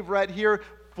 wave right here,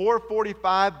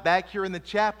 4:45 back here in the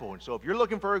chapel. And so if you're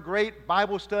looking for a great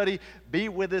Bible study, be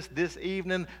with us this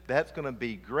evening. That's going to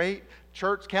be great.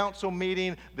 Church council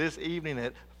meeting this evening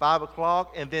at 5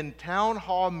 o'clock, and then town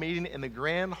hall meeting in the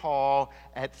grand hall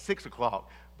at 6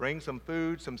 o'clock. Bring some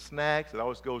food, some snacks. It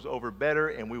always goes over better,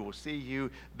 and we will see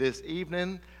you this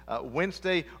evening.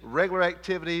 Wednesday, regular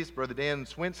activities. Brother Dan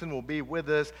Swinson will be with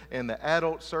us in the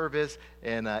adult service,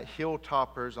 and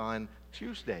Hilltoppers on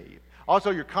Tuesday. Also,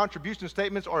 your contribution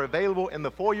statements are available in the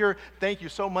foyer. Thank you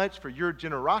so much for your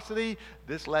generosity.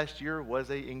 This last year was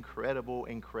an incredible,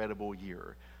 incredible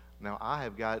year. Now, I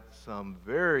have got some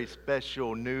very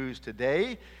special news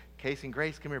today. Kason,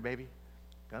 Grace, come here, baby.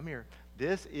 Come here.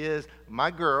 This is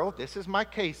my girl. This is my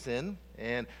Kason,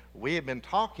 and we have been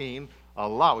talking a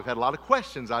lot. We've had a lot of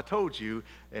questions, I told you,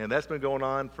 and that's been going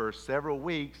on for several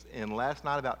weeks. And last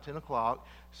night about 10 o'clock,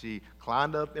 she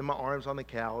climbed up in my arms on the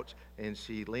couch, and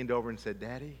she leaned over and said,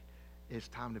 "Daddy, it's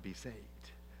time to be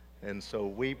saved." And so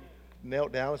we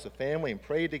knelt down as a family and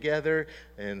prayed together,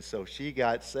 and so she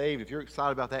got saved. If you're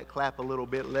excited about that, clap a little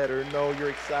bit. Let her know you're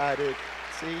excited.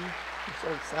 See, I'm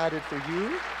so excited for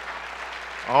you.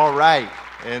 All right,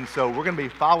 and so we're going to be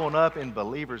following up in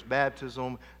believers'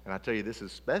 baptism, and I tell you, this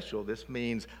is special. This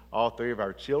means all 3 of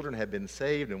our children have been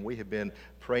saved, and we have been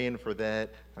praying for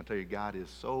that. I tell you, God is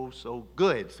so, so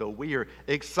good. So we are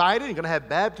excited. We're going to have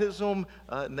baptism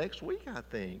next week, I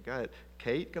think. Got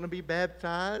Kate going to be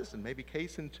baptized, and maybe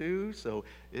Kason too. So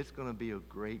it's going to be a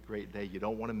great, great day. You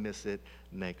don't want to miss it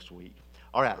next week.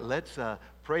 All right, let's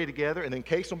pray together, and then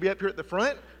Kason will be up here at the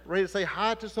front, ready to say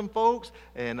hi to some folks,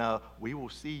 and we will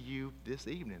see you this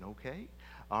evening, okay?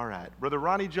 All right, Brother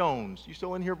Ronnie Jones, you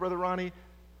still in here, Brother Ronnie?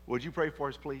 Would you pray for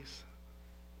us, please?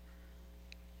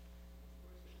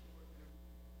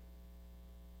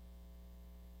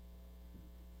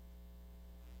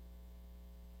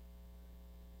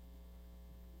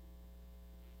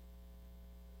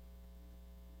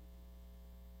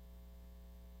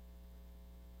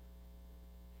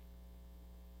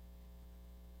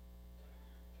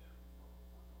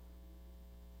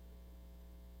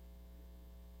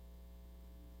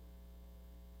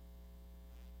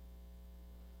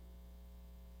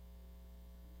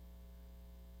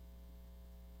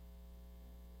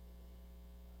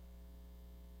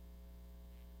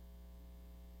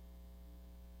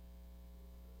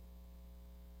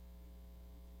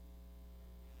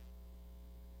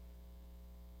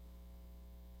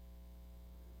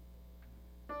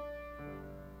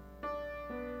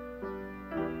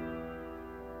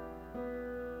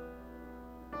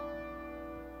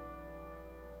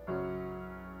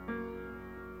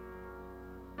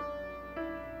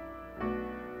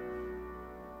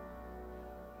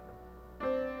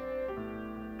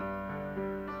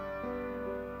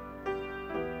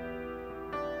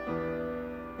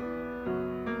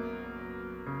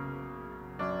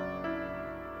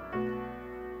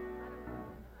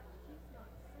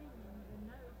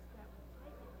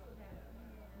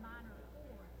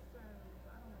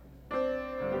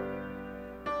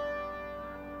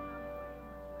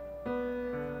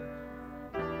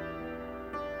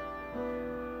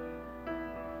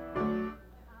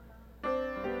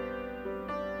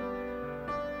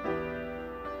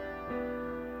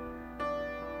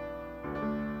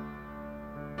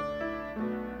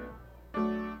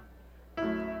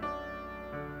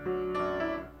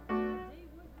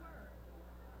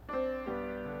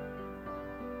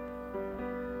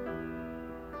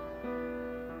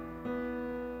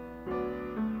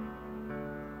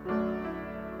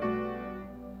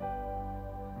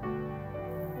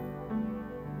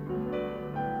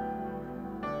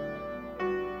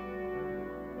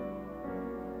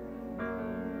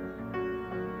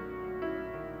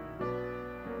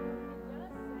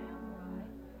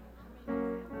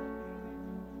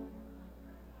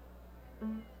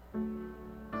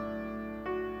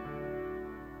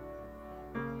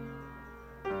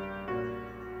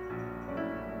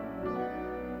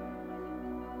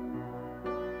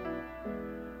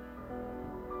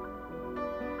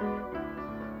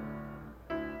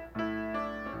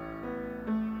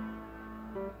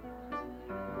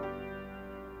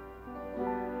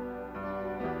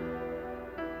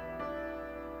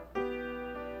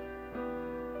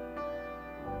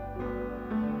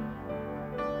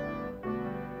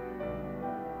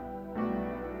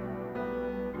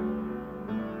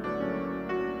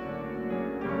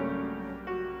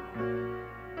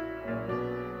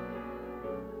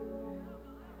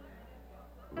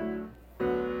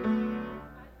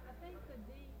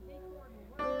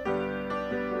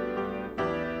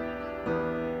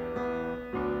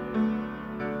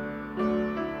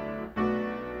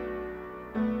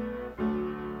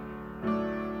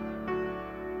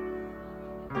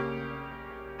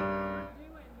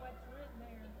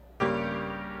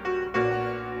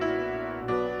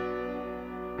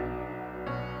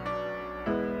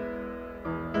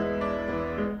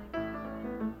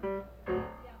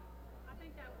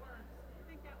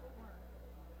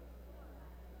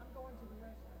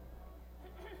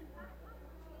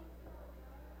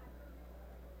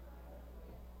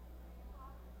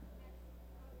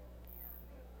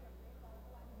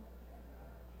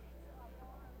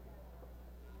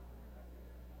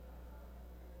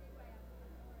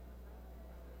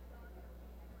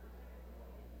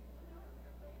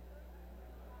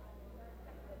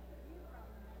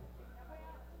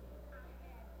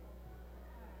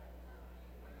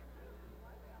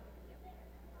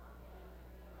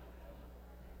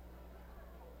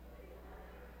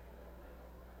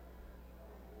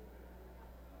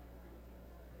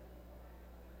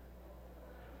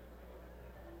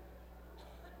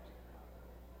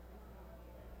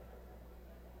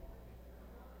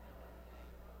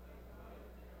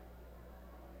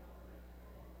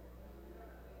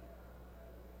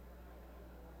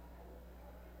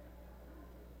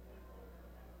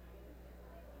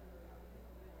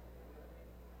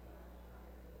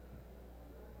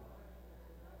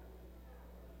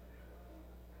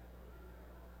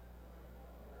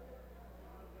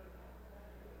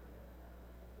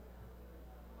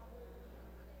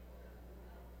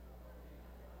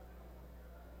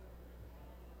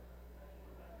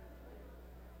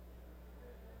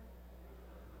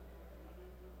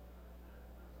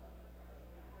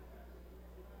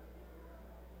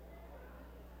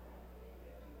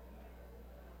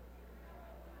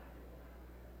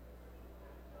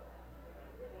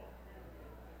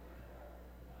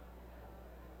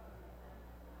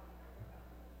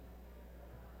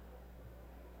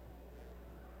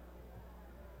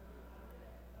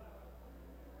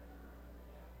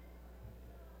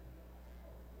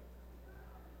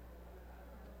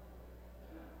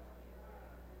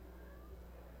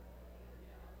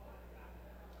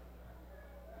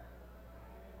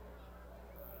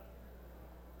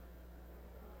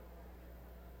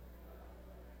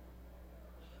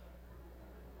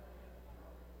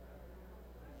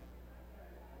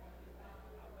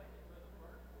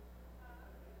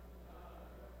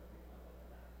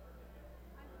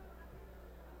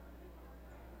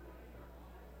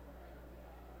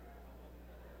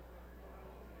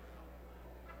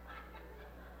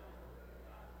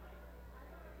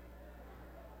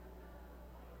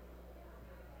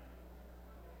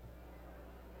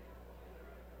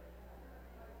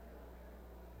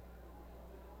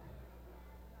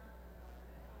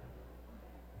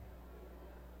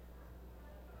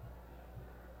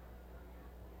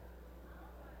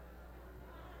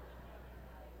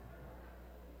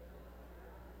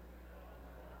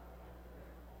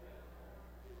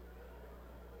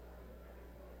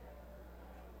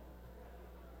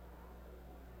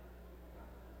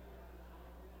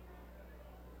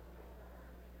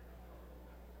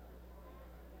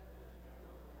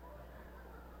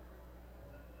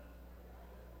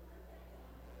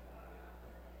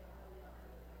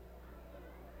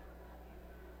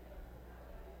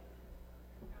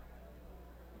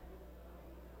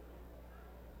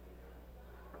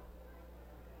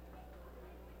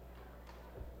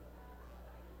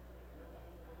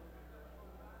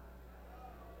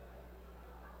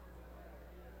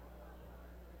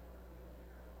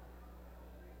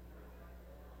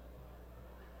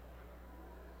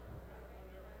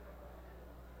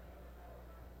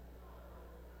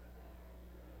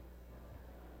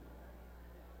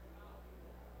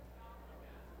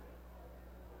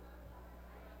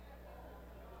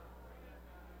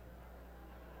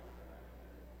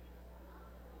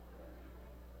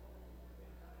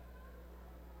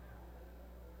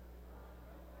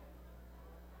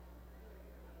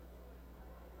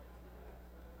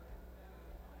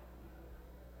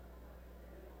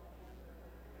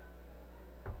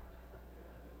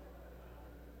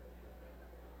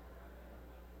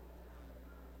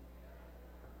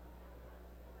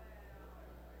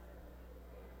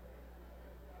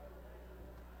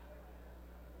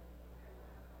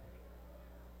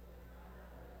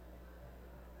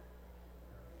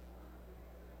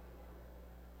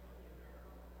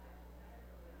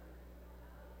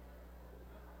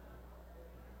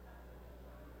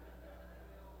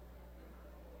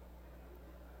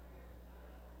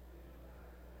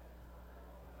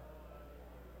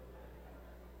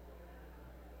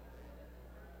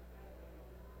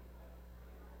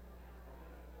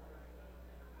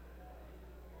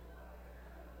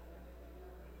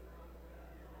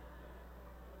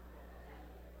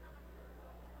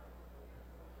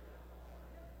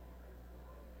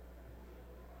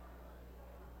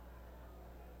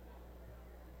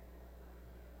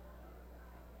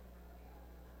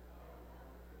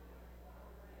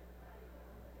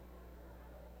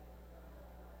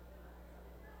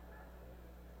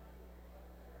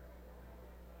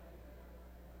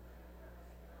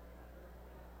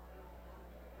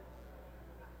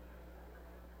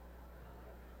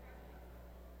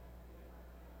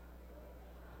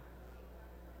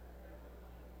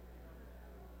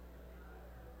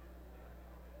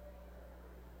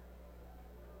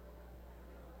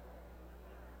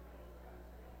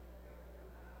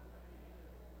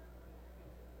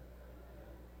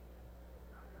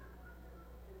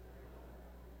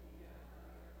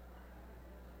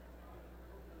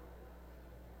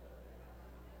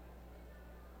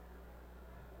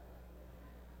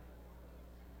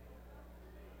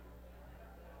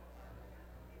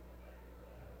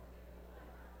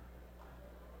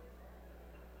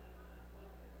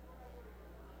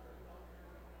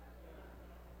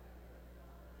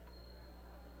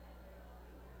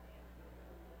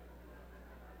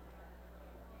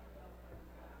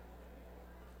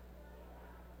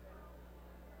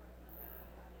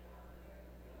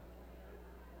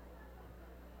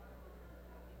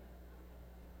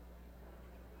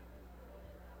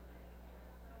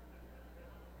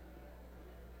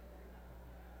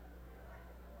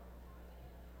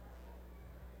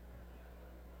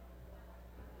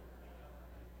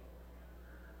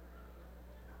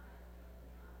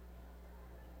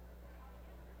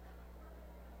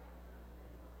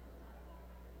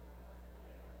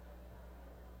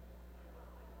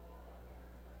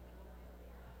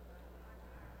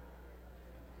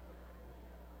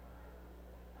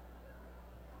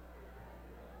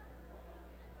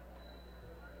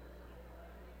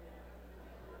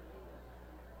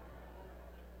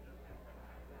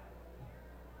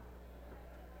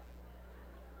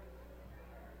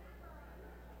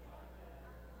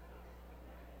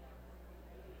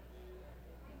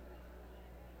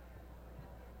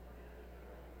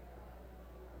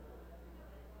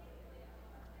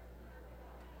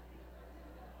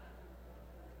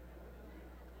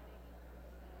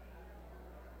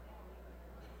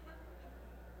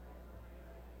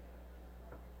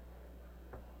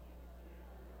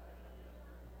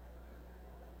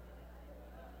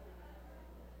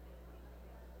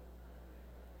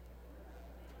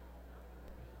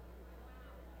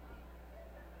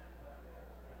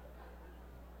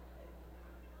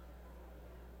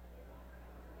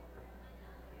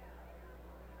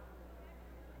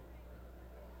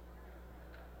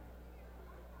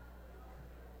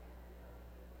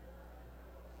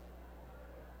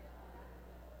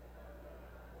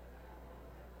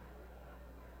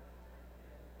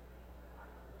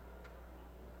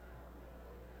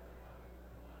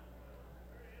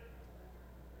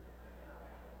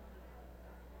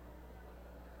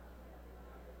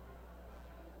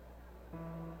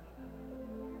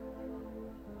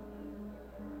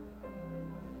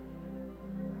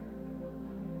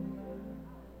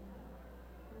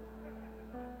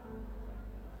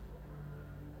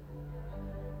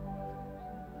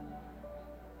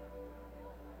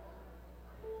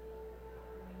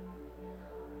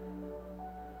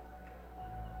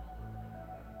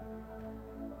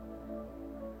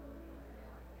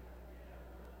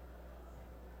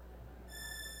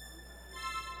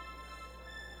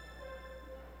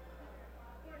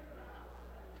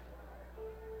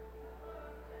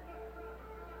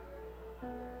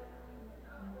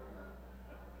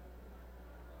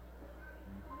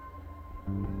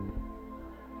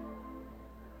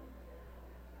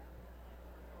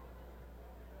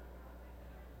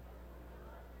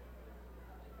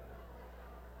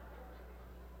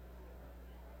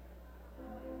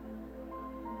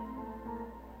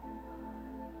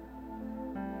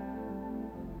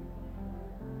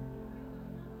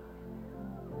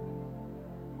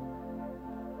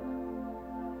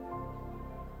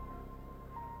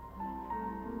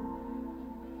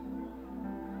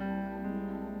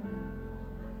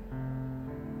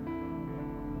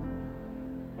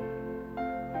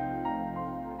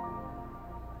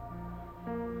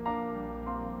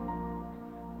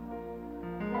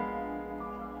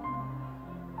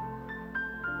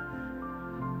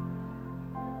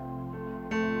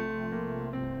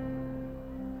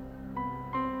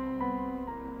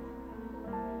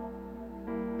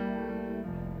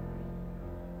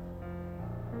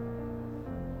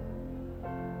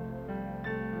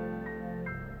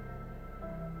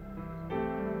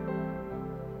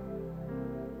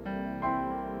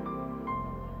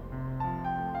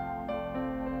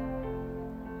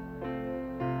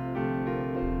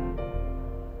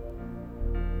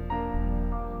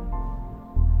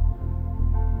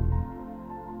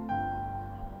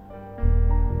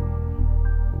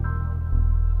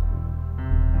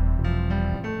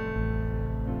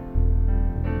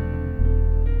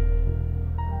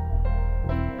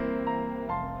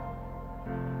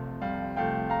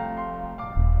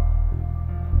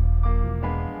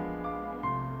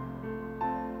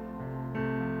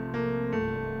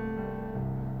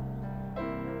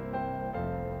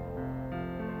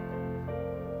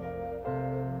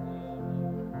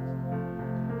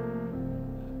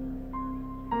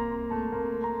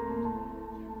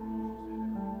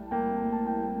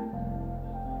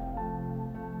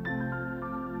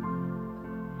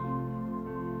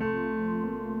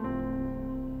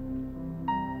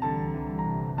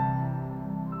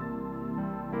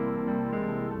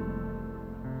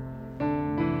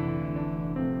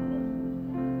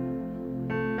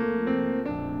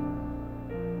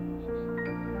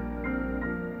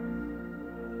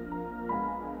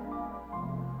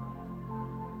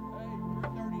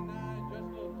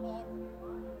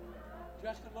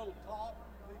 just a little talk.